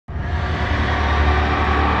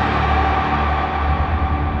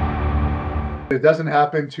It doesn't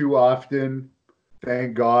happen too often,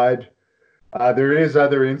 thank God. There is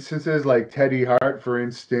other instances like Teddy Hart, for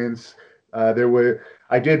instance. I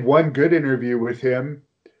did one good interview with him,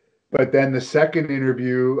 but then the second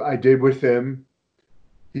interview I did with him,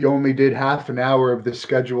 he only did half an hour of the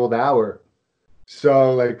scheduled hour.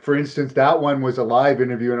 So, like for instance, that one was a live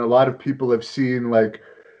interview, and a lot of people have seen like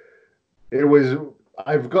it was.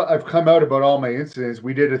 I've come out about all my incidents.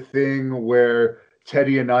 We did a thing where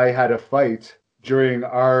Teddy and I had a fight during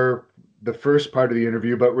our the first part of the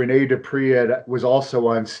interview, but Rene Dupree was also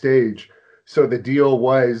on stage. So the deal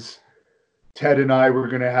was Ted and I were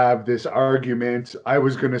going to have this argument. I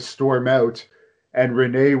was going to storm out, and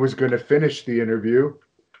Rene was going to finish the interview.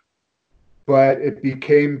 But it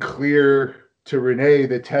became clear to Rene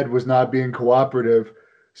that Ted was not being cooperative.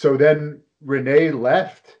 So then Rene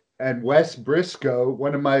left, and Wes Briscoe,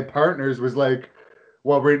 one of my partners, was like,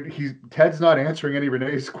 "Well, Ted's not answering any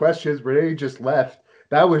Rene's questions. Rene just left."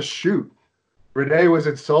 That was shoot. Rene was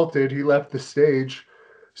insulted. He left the stage.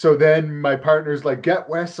 So then my partner's like, "Get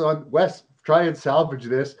Wes on. Wes, try and salvage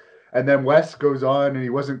this." And then Wes goes on, and he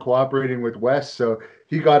wasn't cooperating with Wes, so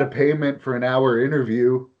he got a payment for an hour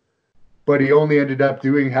interview, but he only ended up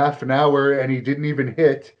doing half an hour, and he didn't even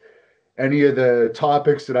hit any of the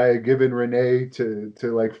topics that I had given Rene to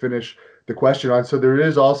like finish the question on. So there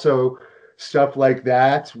is also stuff like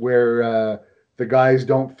that where the guys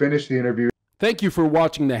don't finish the interview. Thank you for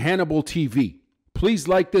watching the Hannibal TV. Please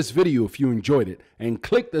like this video if you enjoyed it, and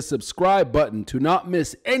click the subscribe button to not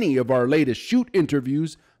miss any of our latest shoot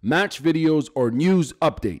interviews, match videos, or news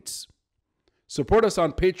updates. Support us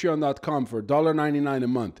on patreon.com for $1.99 a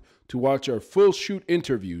month to watch our full shoot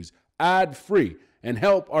interviews ad-free and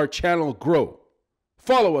help our channel grow.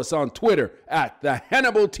 Follow us on Twitter at the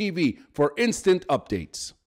Hannibal TV for instant updates.